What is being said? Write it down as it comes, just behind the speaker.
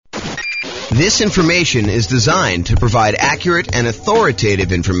This information is designed to provide accurate and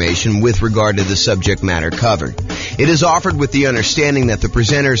authoritative information with regard to the subject matter covered. It is offered with the understanding that the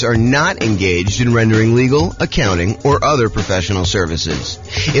presenters are not engaged in rendering legal, accounting, or other professional services.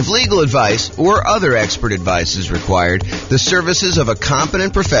 If legal advice or other expert advice is required, the services of a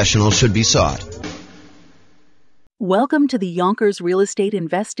competent professional should be sought. Welcome to the Yonkers Real Estate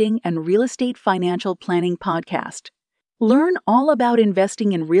Investing and Real Estate Financial Planning Podcast. Learn all about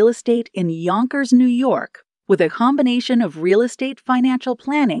investing in real estate in Yonkers, New York, with a combination of real estate financial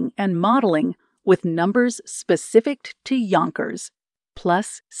planning and modeling with numbers specific to Yonkers,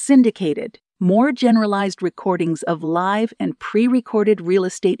 plus syndicated, more generalized recordings of live and pre-recorded real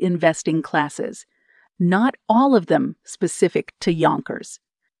estate investing classes, not all of them specific to Yonkers.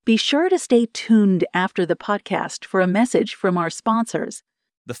 Be sure to stay tuned after the podcast for a message from our sponsors.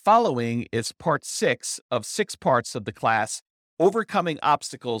 The following is part 6 of 6 parts of the class, Overcoming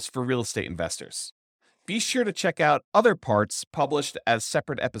Obstacles for Real Estate Investors. Be sure to check out other parts published as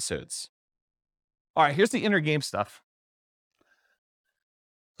separate episodes. All right, here's the inner game stuff.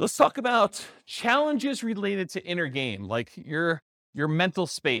 Let's talk about challenges related to inner game, like your mental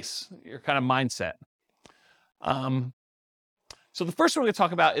space, your kind of mindset. So the first one we're going to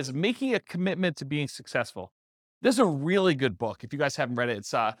talk about is making a commitment to being successful. This is a really good book. If you guys haven't read it,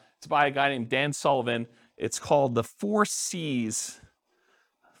 it's by a guy named Dan Sullivan. It's called The 4 C's.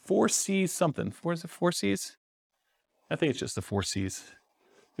 4 C's something. Is it 4 C's? I think it's just the 4 C's.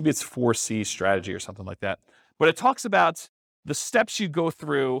 Maybe it's 4 C strategy or something like that. But it talks about the steps you go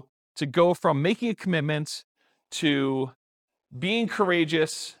through to go from making a commitment to being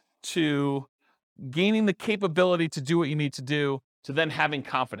courageous to gaining the capability to do what you need to do to then having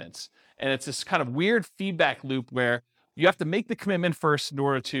confidence. And it's this kind of weird feedback loop where you have to make the commitment first in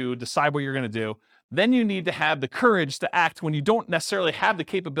order to decide what you're going to do. Then you need to have the courage to act when you don't necessarily have the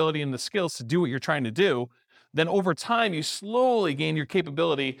capability and the skills to do what you're trying to do. Then over time, you slowly gain your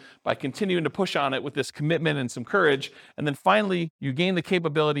capability by continuing to push on it with this commitment and some courage. And then finally, you gain the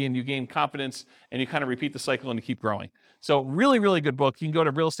capability and you gain confidence and you kind of repeat the cycle and you keep growing. So really, really good book. You can go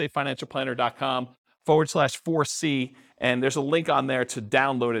to realestatefinancialplanner.com/4C. And there's a link on there to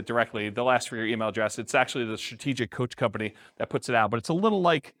download it directly. They'll ask for your email address. It's actually the Strategic Coach Company that puts it out. But it's a little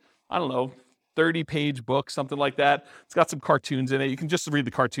like, 30-page book, something like that. It's got some cartoons in it. You can just read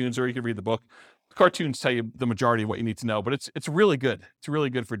the cartoons or you can read the book. The cartoons tell you the majority of what you need to know, but it's really good. It's really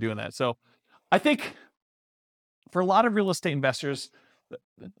good for doing that. So I think for a lot of real estate investors,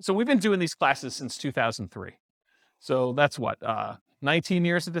 so we've been doing these classes since 2003. So that's 19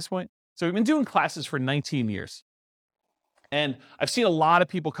 years at this point? So we've been doing classes for 19 years. And I've seen a lot of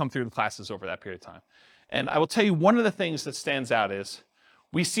people come through the classes over that period of time. And I will tell you, one of the things that stands out is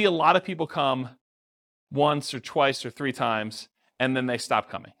we see a lot of people come once or twice or 3 times, and then they stop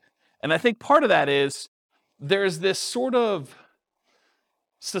coming. And I think part of that is there's this sort of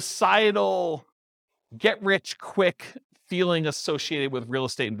societal get-rich-quick feeling associated with real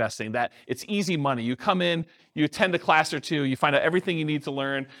estate investing, that it's easy money. You come in, you attend a class or 2, you find out everything you need to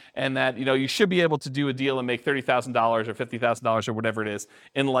learn, and that you should be able to do a deal and make $30,000 or $50,000 or whatever it is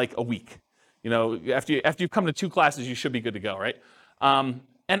in like a week. After you've come to 2 classes, you should be good to go, right? And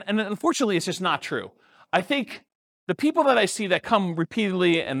unfortunately, it's just not true. I think the people that I see that come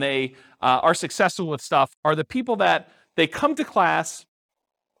repeatedly and they are successful with stuff are the people that they come to class,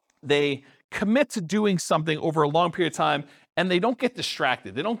 they commit to doing something over a long period of time, and they don't get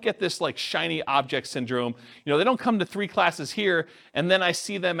distracted. They don't get this like shiny object syndrome. They don't come to 3 classes here, and then I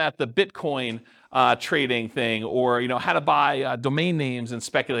see them at the Bitcoin trading thing, or how to buy domain names and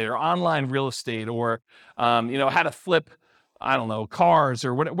speculate, or online real estate, or how to flip cars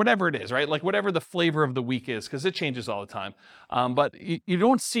or whatever it is, right? Like whatever the flavor of the week is, because it changes all the time. But you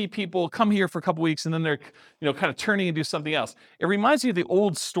don't see people come here for a couple weeks and then they're, kind of turning and do something else. It reminds me of the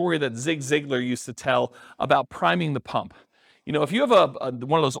old story that Zig Ziglar used to tell about priming the pump. If you have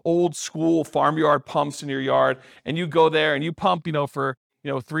one of those old school farmyard pumps in your yard and you go there and you pump, for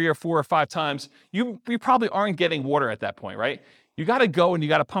 3 or 4 or 5 times, you probably aren't getting water at that point, right? You got to go and you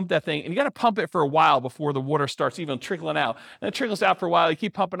got to pump that thing, and you got to pump it for a while before the water starts even trickling out. And it trickles out for a while. You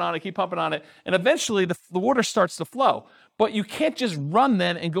keep pumping on it, and eventually the water starts to flow. But you can't just run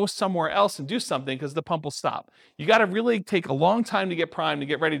then and go somewhere else and do something because the pump will stop. You got to really take a long time to get primed, to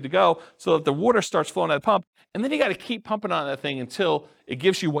get ready to go, so that the water starts flowing out of the pump. And then you got to keep pumping on that thing until it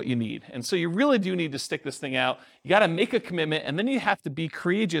gives you what you need. And so you really do need to stick this thing out. You got to make a commitment, and then you have to be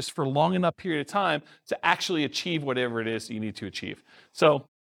courageous for a long enough period of time to actually achieve whatever it is that you need to achieve. So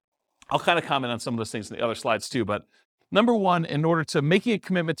I'll kind of comment on some of those things in the other slides too. But number one, in order to making a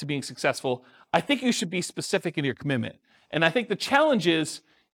commitment to being successful, I think you should be specific in your commitment. And I think the challenge is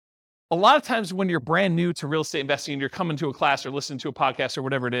a lot of times when you're brand new to real estate investing and you're coming to a class or listening to a podcast or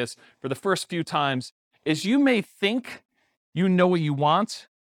whatever it is for the first few times, is you may think you know what you want,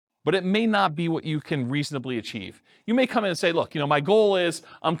 but it may not be what you can reasonably achieve. You may come in and say, look, my goal is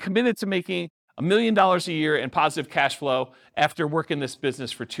I'm committed to making $1 million a year in positive cash flow after working this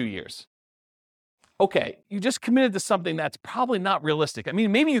business for 2 years. Okay, you just committed to something that's probably not realistic. I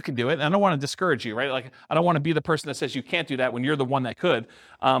mean, maybe you can do it, and I don't want to discourage you, right? Like, I don't want to be the person that says you can't do that when you're the one that could.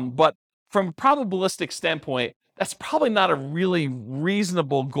 But from a probabilistic standpoint, that's probably not a really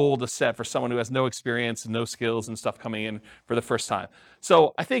reasonable goal to set for someone who has no experience and no skills and stuff coming in for the first time.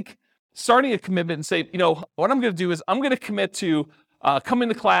 So I think starting a commitment and say, what I'm going to do is I'm going to commit to coming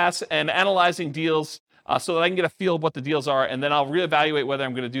to class and analyzing deals so that I can get a feel of what the deals are, and then I'll reevaluate whether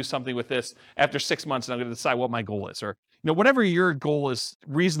I'm going to do something with this after 6 months, and I'm going to decide what my goal is, or whatever your goal is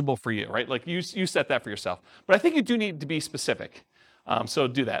reasonable for you, right? Like you set that for yourself. But I think you do need to be specific, so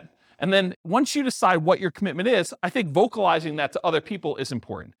do that. And then once you decide what your commitment is, I think vocalizing that to other people is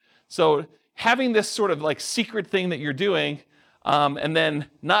important. So having this sort of like secret thing that you're doing, and then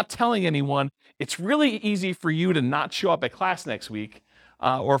not telling anyone, it's really easy for you to not show up at class next week.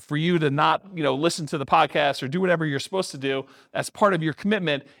 Or for you to not, listen to the podcast or do whatever you're supposed to do as part of your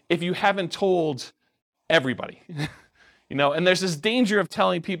commitment if you haven't told everybody. And there's this danger of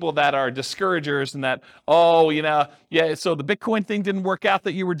telling people that are discouragers and that, so the Bitcoin thing didn't work out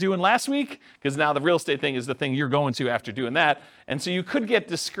that you were doing last week, because now the real estate thing is the thing you're going to after doing that. And so you could get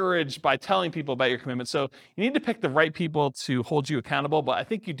discouraged by telling people about your commitment. So you need to pick the right people to hold you accountable, but I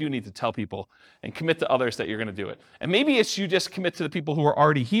think you do need to tell people and commit to others that you're going to do it. And maybe it's you just commit to the people who are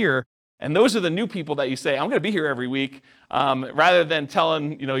already here, and those are the new people that you say, I'm going to be here every week, rather than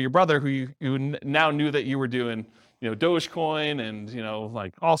telling, your brother who now knew that you were doing Dogecoin and,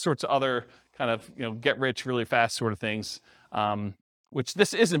 like all sorts of other kind of, get rich really fast sort of things, which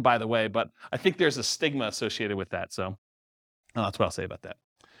this isn't, by the way, but I think there's a stigma associated with that. So that's what I'll say about that.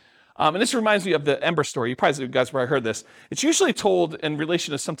 And this reminds me of the Ember story. You probably guys where I heard this. It's usually told in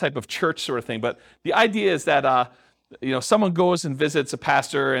relation to some type of church sort of thing, but the idea is that, someone goes and visits a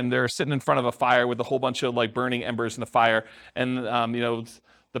pastor and they're sitting in front of a fire with a whole bunch of like burning embers in the fire. And,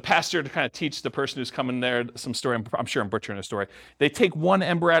 the pastor to kind of teach the person who's coming there some story. I'm sure I'm butchering the story. They take one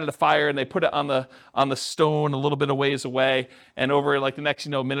ember out of the fire and they put it on the stone a little bit of ways away. And over like the next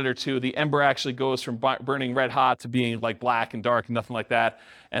minute or two, the ember actually goes from burning red hot to being like black and dark and nothing like that.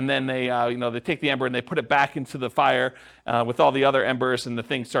 And then they they take the ember and they put it back into the fire with all the other embers, and the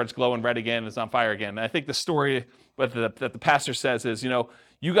thing starts glowing red again and it's on fire again. And I think the story that the pastor says is,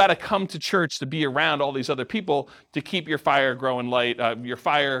 you got to come to church to be around all these other people to keep your fire growing light, your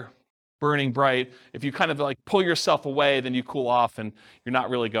fire burning bright. If you kind of like pull yourself away, then you cool off and you're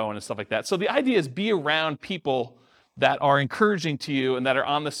not really going and stuff like that. So the idea is be around people that are encouraging to you and that are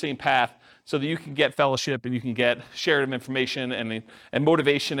on the same path, so that you can get fellowship and you can get shared information and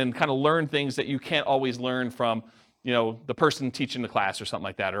motivation and kind of learn things that you can't always learn from, the person teaching the class or something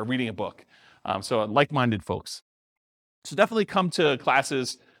like that, or reading a book. So like-minded folks. So definitely come to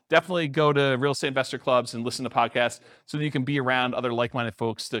classes, definitely go to real estate investor clubs and listen to podcasts so that you can be around other like-minded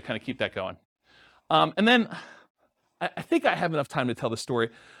folks to kind of keep that going. And then I think I have enough time to tell the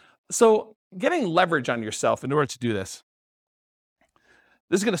story. So getting leverage on yourself in order to do this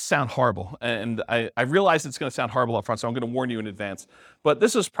is going to sound horrible. And I realize it's going to sound horrible up front, so I'm going to warn you in advance. But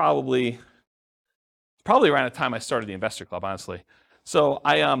this was probably around the time I started the investor club, honestly. So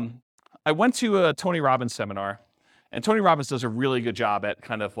I went to a Tony Robbins seminar. And Tony Robbins does a really good job at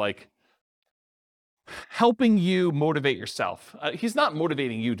kind of like helping you motivate yourself. He's not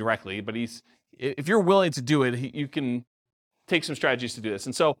motivating you directly, but if you're willing to do it, you can take some strategies to do this.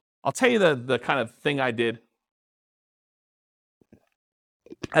 And so I'll tell you the kind of thing I did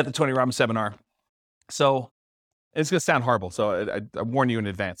at the Tony Robbins seminar. So it's going to sound horrible, so I warn you in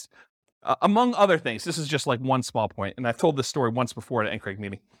advance. Among other things, this is just like one small point, and I've told this story once before at an NCRAG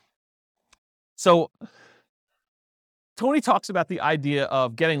meeting. So Tony talks about the idea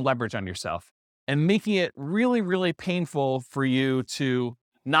of getting leverage on yourself and making it really, really painful for you to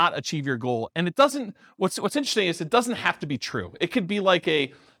not achieve your goal. And it doesn't, what's interesting is it doesn't have to be true. It could be like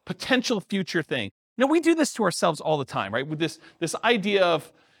a potential future thing. We do this to ourselves all the time, right? With this idea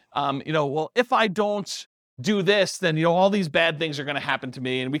of, well, if I don't do this, then, all these bad things are going to happen to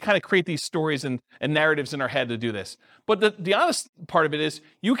me. And we kind of create these stories and narratives in our head to do this. But the honest part of it is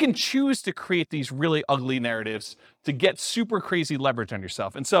you can choose to create these really ugly narratives to get super crazy leverage on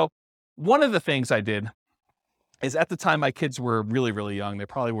yourself. And so one of the things I did is, at the time my kids were really, really young. They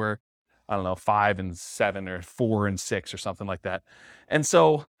probably were, 5 and 7 or 4 and 6 or something like that. And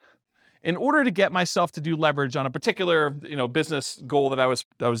so in order to get myself to do leverage on a particular, business goal that I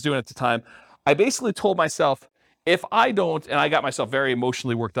was doing at the time, I basically told myself, if I don't, and I got myself very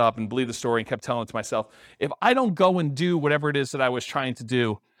emotionally worked up and believed the story and kept telling it to myself, if I don't go and do whatever it is that I was trying to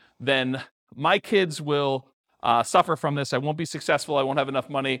do, then my kids will suffer from this. I won't be successful. I won't have enough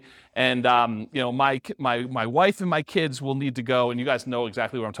money. And, my wife and my kids will need to go, and you guys know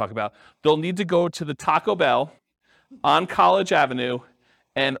exactly what I'm talking about. They'll need to go to the Taco Bell on College Avenue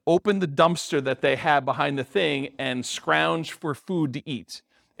and open the dumpster that they have behind the thing and scrounge for food to eat.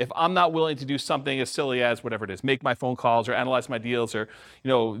 If I'm not willing to do something as silly as whatever it is, make my phone calls or analyze my deals or,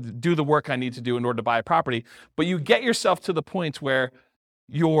 do the work I need to do in order to buy a property, but you get yourself to the point where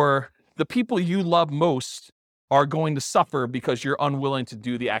the people you love most are going to suffer because you're unwilling to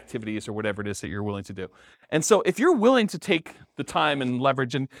do the activities or whatever it is that you're willing to do. And so if you're willing to take the time and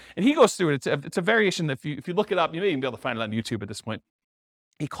leverage, and he goes through it, it's a variation. If you look it up, you may even be able to find it on YouTube at this point.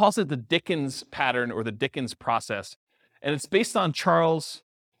 He calls it the Dickens pattern or the Dickens process. And it's based on Charles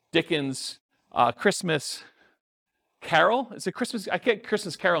Dickens' Christmas Carol. Is it Christmas? I get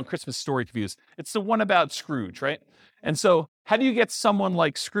Christmas Carol and Christmas Story confused. It's the one about Scrooge, right? And so how do you get someone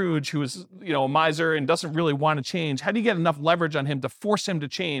like Scrooge, who is, a miser and doesn't really want to change, how do you get enough leverage on him to force him to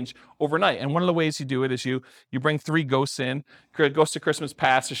change overnight? And one of the ways you do it is you bring 3 ghosts in, Ghost of Christmas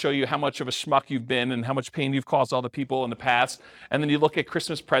Past, to show you how much of a schmuck you've been and how much pain you've caused all the people in the past. And then you look at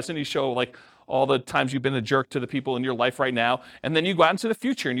Christmas Present, you show all the times you've been a jerk to the people in your life right now. And then you go out into the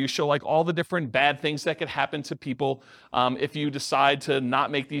future and you show all the different bad things that could happen to people if you decide to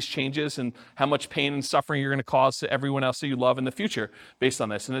not make these changes, and how much pain and suffering you're going to cause to everyone else that you love in the future based on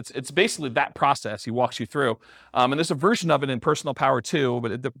this. And it's basically that process he walks you through. And there's a version of it in Personal Power 2,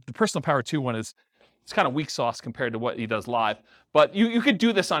 but the Personal Power 2 one it's kind of weak sauce compared to what he does live. But you could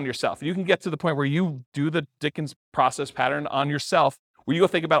do this on yourself. You can get to the point where you do the Dickens process pattern on yourself, where you go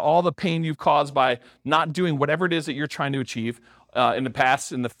think about all the pain you've caused by not doing whatever it is that you're trying to achieve in the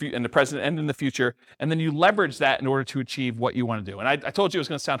past, in the present, and in the future, and then you leverage that in order to achieve what you want to do. And I told you it was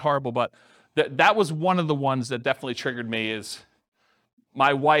going to sound horrible, but that was one of the ones that definitely triggered me, is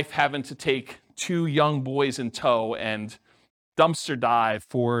my wife having to take 2 young boys in tow and dumpster dive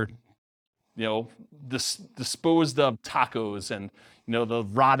for, disposed of tacos and, the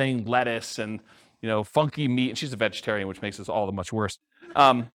rotting lettuce and, funky meat. And she's a vegetarian, which makes this all the much worse.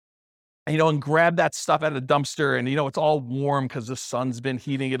 And grab that stuff out of the dumpster, and, it's all warm because the sun's been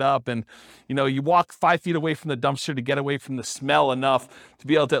heating it up. And, you walk 5 feet away from the dumpster to get away from the smell enough to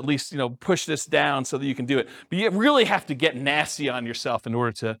be able to at least, push this down so that you can do it. But you really have to get nasty on yourself in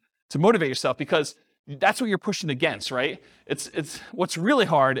order to motivate yourself, because that's what you're pushing against, right? It's what's really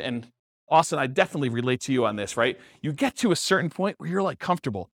hard. And Austin, I definitely relate to you on this, right? You get to a certain point where you're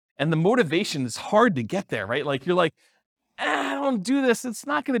comfortable, and the motivation is hard to get there, right? You're I don't do this, it's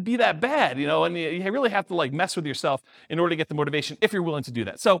not going to be that bad, and you really have to mess with yourself in order to get the motivation if you're willing to do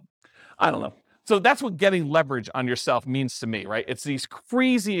that. So I don't know. So that's what getting leverage on yourself means to me, right? It's these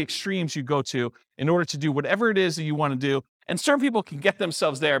crazy extremes you go to in order to do whatever it is that you want to do. And certain people can get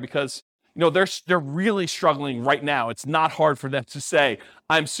themselves there because, they're really struggling right now. It's not hard for them to say,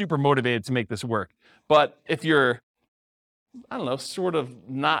 I'm super motivated to make this work. But if you're, sort of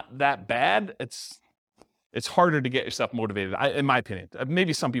not that bad, it's harder to get yourself motivated, in my opinion.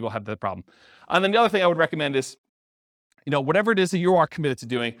 Maybe some people have that problem. And then the other thing I would recommend is, whatever it is that you are committed to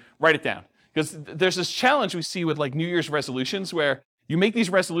doing, write it down. Because there's this challenge we see with New Year's resolutions, where you make these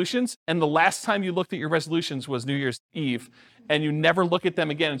resolutions, and the last time you looked at your resolutions was New Year's Eve, and you never look at them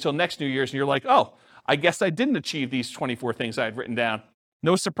again until next New Year's, and you're like, oh, I guess I didn't achieve these 24 things I had written down.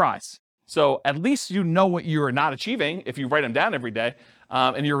 No surprise. So at least you know what you are not achieving if you write them down every day,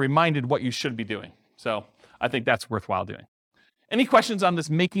 and you're reminded what you should be doing. So I think that's worthwhile doing. Any questions on this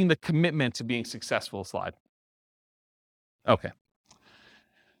making the commitment to being successful slide? Okay.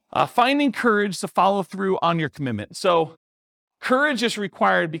 Finding courage to follow through on your commitment. So courage is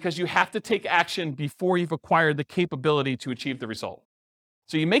required because you have to take action before you've acquired the capability to achieve the result.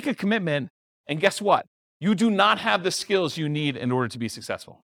 So you make a commitment, and guess what? You do not have the skills you need in order to be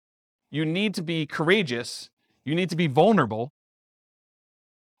successful. You need to be courageous. You need to be vulnerable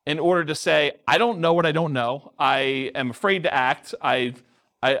in order to say, I don't know what I don't know. I am afraid to act. I'm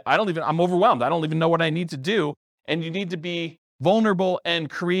overwhelmed. I don't even know what I need to do. And you need to be vulnerable and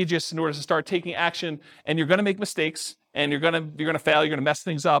courageous in order to start taking action. And you're going to make mistakes, and you're going to fail. You're going to mess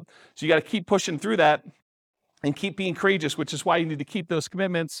things up. So you got to keep pushing through that and keep being courageous, which is why you need to keep those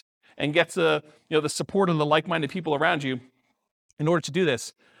commitments and get to, the support of the like-minded people around you in order to do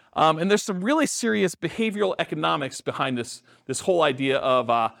this. And there's some really serious behavioral economics behind this whole idea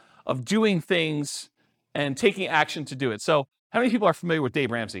of doing things and taking action to do it. So how many people are familiar with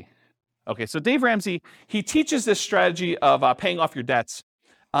Dave Ramsey? Okay, so Dave Ramsey, he teaches this strategy of paying off your debts.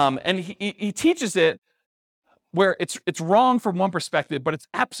 And he teaches it where it's wrong from one perspective, but it's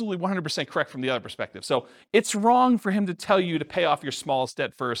absolutely 100% correct from the other perspective. So it's wrong for him to tell you to pay off your smallest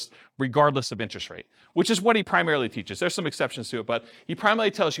debt first, regardless of interest rate, which is what he primarily teaches. There's some exceptions to it, but he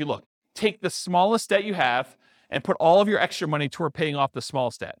primarily tells you, look, take the smallest debt you have and put all of your extra money toward paying off the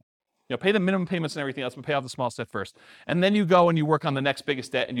smallest debt. Pay the minimum payments and everything else, but pay off the smallest debt first. And then you go and you work on the next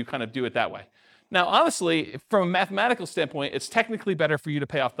biggest debt and you kind of do it that way. Now, honestly, from a mathematical standpoint, it's technically better for you to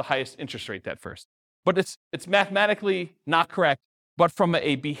pay off the highest interest rate debt first. But it's mathematically not correct. But from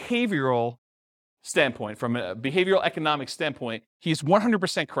a behavioral standpoint, from a behavioral economic standpoint, he's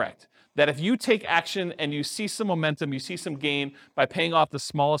 100% correct. That if you take action and you see some momentum, you see some gain by paying off the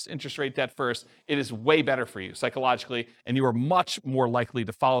smallest interest rate debt first, it is way better for you psychologically, and you are much more likely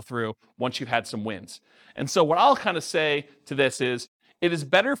to follow through once you've had some wins. And so what I'll kind of say to this is, it is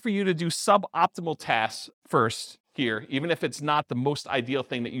better for you to do suboptimal tasks first here, even if it's not the most ideal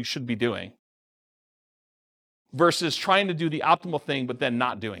thing that you should be doing, versus trying to do the optimal thing but then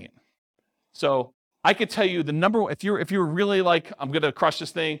not doing it. So I could tell you the number one, if you're really like, I'm going to crush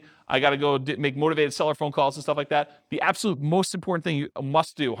this thing, I got to go make motivated seller phone calls and stuff like that, the absolute most important thing you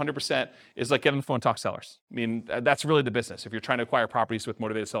must do 100% is like get on the phone and talk sellers. I mean, that's really the business. If you're trying to acquire properties with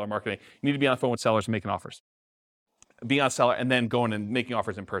motivated seller marketing, you need to be on the phone with sellers and making offers. Be on seller and then going and making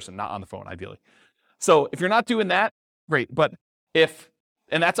offers in person, not on the phone, ideally. So if you're not doing that, great. But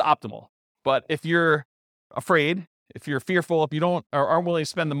and that's optimal. But if you're afraid, if you're fearful, if you don't or aren't willing to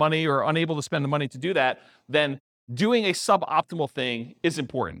spend the money or unable to spend the money to do that, then doing a suboptimal thing is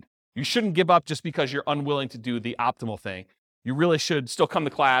important. You shouldn't give up just because you're unwilling to do the optimal thing. You really should still come to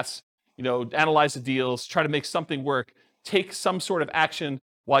class, analyze the deals, try to make something work, take some sort of action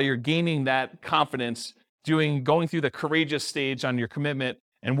while you're gaining that confidence, going through the courageous stage on your commitment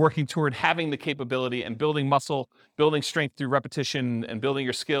and working toward having the capability and building muscle, building strength through repetition and building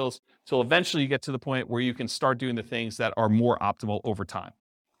your skills till eventually you get to the point where you can start doing the things that are more optimal over time.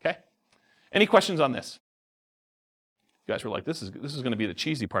 Okay? Any questions on this? You guys were like, this is going to be the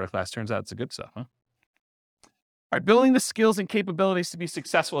cheesy part of class. Turns out it's the good stuff, huh? All right, building the skills and capabilities to be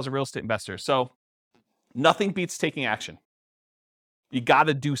successful as a real estate investor. So nothing beats taking action. You got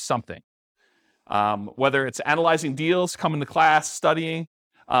to do something. Whether it's analyzing deals, coming to class, studying,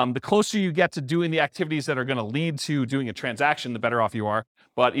 the closer you get to doing the activities that are going to lead to doing a transaction, the better off you are.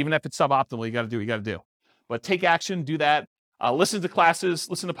 But even if it's suboptimal, you got to do what you got to do. But take action, do that. Listen to classes,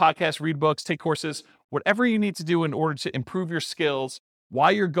 listen to podcasts, read books, take courses, whatever you need to do in order to improve your skills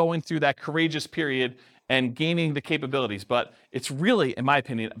while you're going through that courageous period and gaining the capabilities. But it's really, in my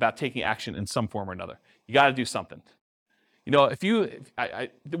opinion, about taking action in some form or another. You got to do something.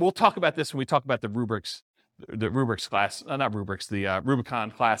 We'll talk about this when we talk about the rubrics class, not rubrics, the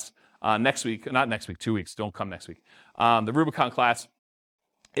Rubicon class next week, not next week, 2 weeks, don't come next week. The Rubicon class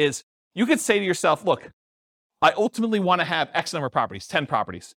is, you could say to yourself, look, I ultimately want to have X number of properties, 10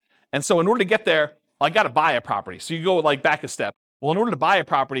 properties. And so in order to get there, I got to buy a property. So you go back a step. Well, in order to buy a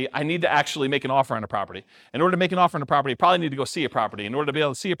property, I need to actually make an offer on a property. In order to make an offer on a property, I probably need to go see a property. In order to be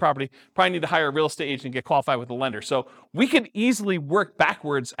able to see a property, probably need to hire a real estate agent and get qualified with a lender. So we can easily work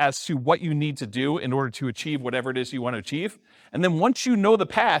backwards as to what you need to do in order to achieve whatever it is you want to achieve. And then once you know the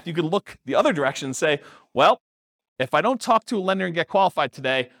path, you can look the other direction and say, well, if I don't talk to a lender and get qualified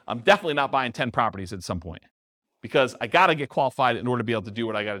today, I'm definitely not buying 10 properties at some point because I got to get qualified in order to be able to do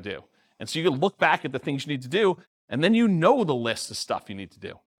what I got to do. And so you can look back at the things you need to do, and then you know the list of stuff you need to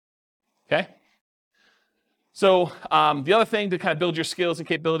do, okay? So the other thing to kind of build your skills and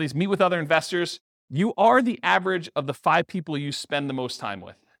capabilities, meet with other investors. You are the average of the 5 people you spend the most time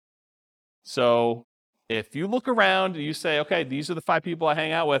with. So if you look around and you say, okay, these are the 5 people I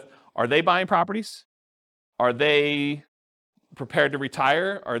hang out with, are they buying properties? Are they prepared to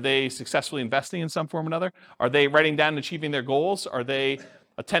retire? Are they successfully investing in some form or another? Are they writing down and achieving their goals? Are they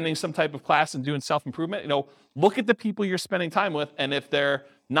attending some type of class and doing self-improvement? Look at the people you're spending time with, and if they're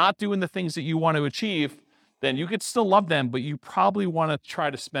not doing the things that you want to achieve, then you could still love them, but you probably want to try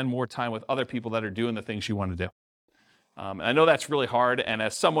to spend more time with other people that are doing the things you want to do. And I know that's really hard, and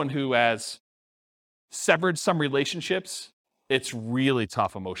as someone who has severed some relationships, it's really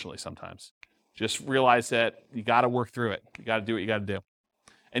tough emotionally sometimes. Just realize that you got to work through it. You got to do what you got to do.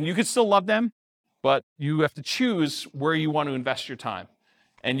 And you can still love them, but you have to choose where you want to invest your time.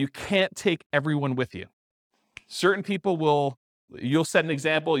 And you can't take everyone with you. Certain people you'll set an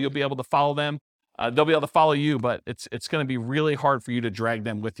example, you'll be able to follow them. They'll be able to follow you, but it's going to be really hard for you to drag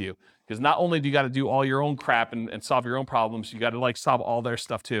them with you. Because not only do you got to do all your own crap and solve your own problems, you got to solve all their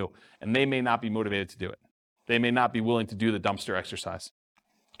stuff too. And they may not be motivated to do it. They may not be willing to do the dumpster exercise.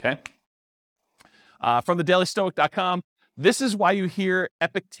 Okay? From thedailystoic.com, this is why you hear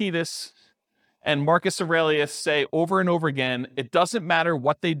Epictetus and Marcus Aurelius say over and over again, it doesn't matter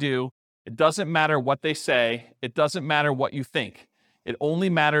what they do, it doesn't matter what they say, it doesn't matter what you think. It only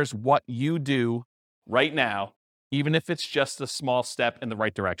matters what you do right now, even if it's just a small step in the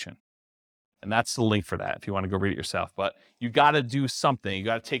right direction. And that's the link for that if you want to go read it yourself. But you got to do something. You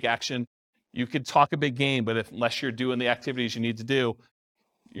got to take action. You could talk a big game, but unless you're doing the activities you need to do,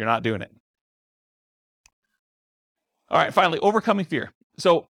 you're not doing it. All right, finally, overcoming fear.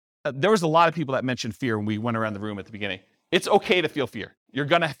 So there was a lot of people that mentioned fear when we went around the room at the beginning. It's okay to feel fear. You're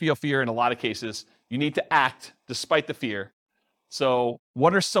going to feel fear in a lot of cases. You need to act despite the fear. So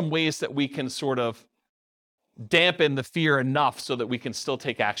what are some ways that we can sort of dampen the fear enough so that we can still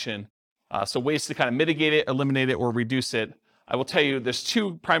take action? So ways to kind of mitigate it, eliminate it, or reduce it. I will tell you there's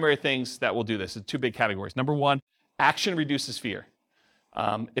two primary things that will do this. Two big categories. Number one, action reduces fear.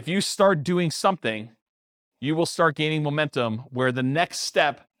 If you start doing something, you will start gaining momentum where the next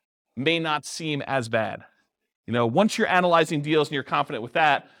step may not seem as bad. Once you're analyzing deals and you're confident with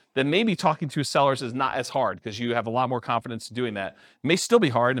that, then maybe talking to sellers is not as hard because you have a lot more confidence in doing that. It may still be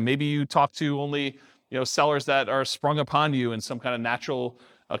hard, and maybe you talk to only sellers that are sprung upon you in some kind of natural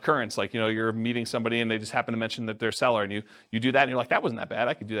occurrence, like you're meeting somebody and they just happen to mention that they're a seller, and you do that and you're like, that wasn't that bad,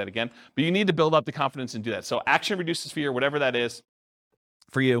 I could do that again. But you need to build up the confidence and do that. So action reduces fear, whatever that is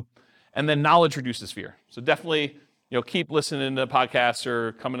for you, and then knowledge reduces fear. So definitely keep listening to podcasts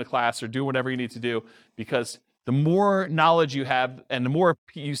or coming to class or do whatever you need to do, because the more knowledge you have and the more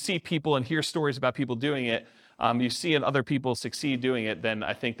you see people and hear stories about people doing it, you see in other people succeed doing it, then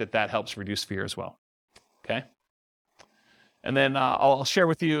I think that helps reduce fear as well. Okay? And then I'll share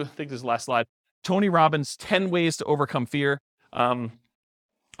with you, I think this is the last slide, Tony Robbins' 10 ways to overcome fear. I'll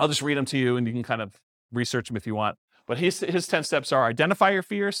just read them to you and you can kind of research them if you want. But his 10 steps are: identify your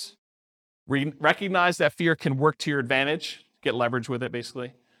fears, recognize that fear can work to your advantage, get leverage with it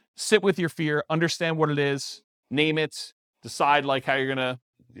basically. Sit with your fear, understand what it is, name it, decide how you're gonna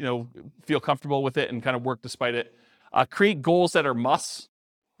feel comfortable with it and kind of work despite it. Create goals that are musts.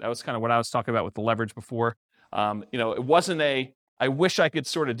 That was kind of what I was talking about with the leverage before. It wasn't I wish I could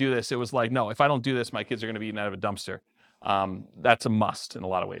sort of do this. It was like, no, if I don't do this, my kids are going to be eaten out of a dumpster. That's a must in a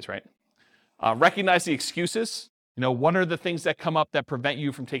lot of ways, right? Recognize the excuses. What are the things that come up that prevent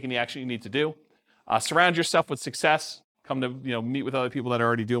you from taking the action you need to do? Surround yourself with success. Come to, meet with other people that are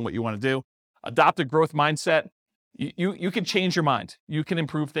already doing what you want to do. Adopt a growth mindset. You can change your mind. You can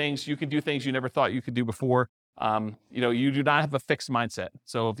improve things. You can do things you never thought you could do before. You do not have a fixed mindset.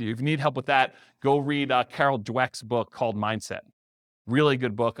 So if you need help with that, go read Carol Dweck's book called Mindset. Really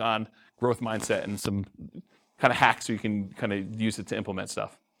good book on growth mindset and some kind of hacks so you can kind of use it to implement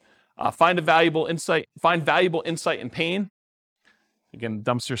stuff. Find valuable insight in pain. Again,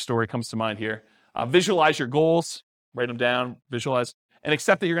 dumpster story comes to mind here. Visualize your goals, write them down, visualize, and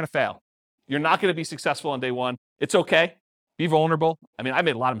accept that you're going to fail. You're not going to be successful on day one. It's okay. Be vulnerable. I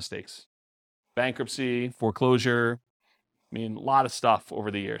made a lot of mistakes. Bankruptcy, foreclosure, a lot of stuff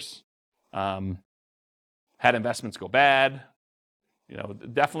over the years. Had investments go bad.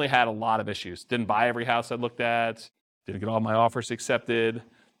 Definitely had a lot of issues. Didn't buy every house I looked at. Didn't get all my offers accepted.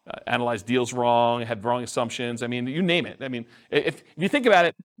 Analyzed deals wrong. Had wrong assumptions. You name it. If you think about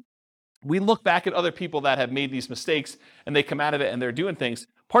it, we look back at other people that have made these mistakes and they come out of it and they're doing things.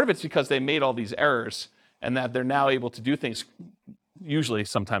 Part of it's because they made all these errors and that they're now able to do things, usually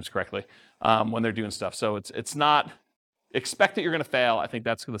sometimes correctly, when they're doing stuff. So it's not, expect that you're going to fail. I think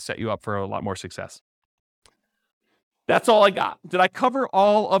that's going to set you up for a lot more success. That's all I got. Did I cover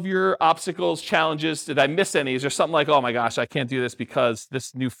all of your obstacles, challenges? Did I miss any? Is there something like, oh my gosh, I can't do this because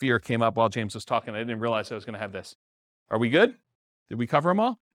this new fear came up while James was talking. I didn't realize I was going to have this. Are we good? Did we cover them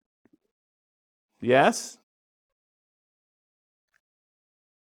all? Yes?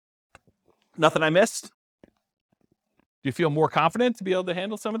 Nothing I missed? Do you feel more confident to be able to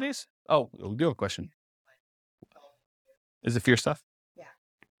handle some of these? Oh, we do have a question. Is it fear stuff? Yeah.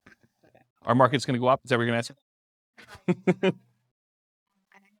 Okay. Our market's going to go up? Is that what you're going to answer?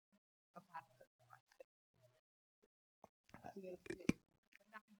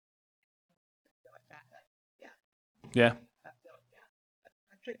 Yeah.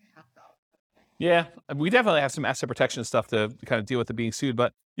 Yeah, we definitely have some asset protection stuff to kind of deal with it being sued,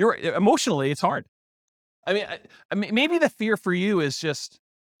 but emotionally, it's hard. Maybe the fear for you is just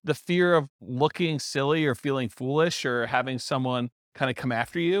the fear of looking silly or feeling foolish or having someone kind of come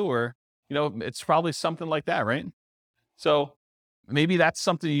after you, or, it's probably something like that, right? So maybe that's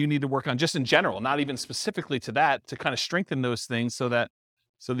something you need to work on just in general, not even specifically to that, to kind of strengthen those things so that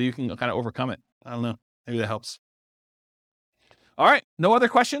you can kind of overcome it. I don't know. Maybe that helps. All right. No other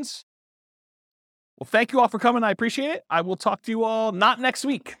questions? Well, thank you all for coming. I appreciate it. I will talk to you all not next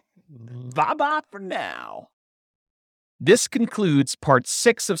week. Bye-bye for now. This concludes part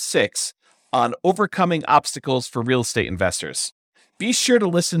 6 of 6 on overcoming obstacles for real estate investors. Be sure to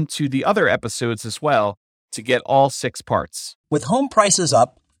listen to the other episodes as well to get all 6 parts. With home prices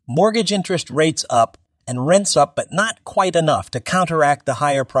up, mortgage interest rates up, and rents up, but not quite enough to counteract the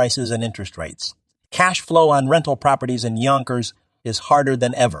higher prices and interest rates, cash flow on rental properties in Yonkers is harder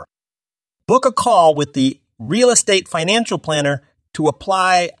than ever. Book a call with the Real Estate Financial Planner to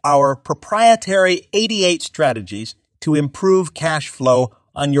apply our proprietary 88 strategies to improve cash flow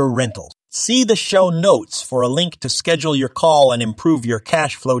on your rentals. See the show notes for a link to schedule your call and improve your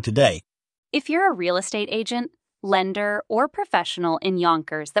cash flow today. If you're a real estate agent, lender, or professional in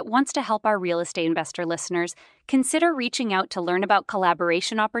Yonkers that wants to help our real estate investor listeners, consider reaching out to learn about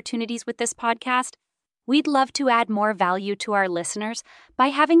collaboration opportunities with this podcast. We'd love to add more value to our listeners by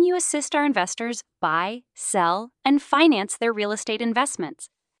having you assist our investors buy, sell, and finance their real estate investments.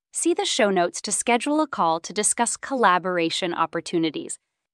 See the show notes to schedule a call to discuss collaboration opportunities.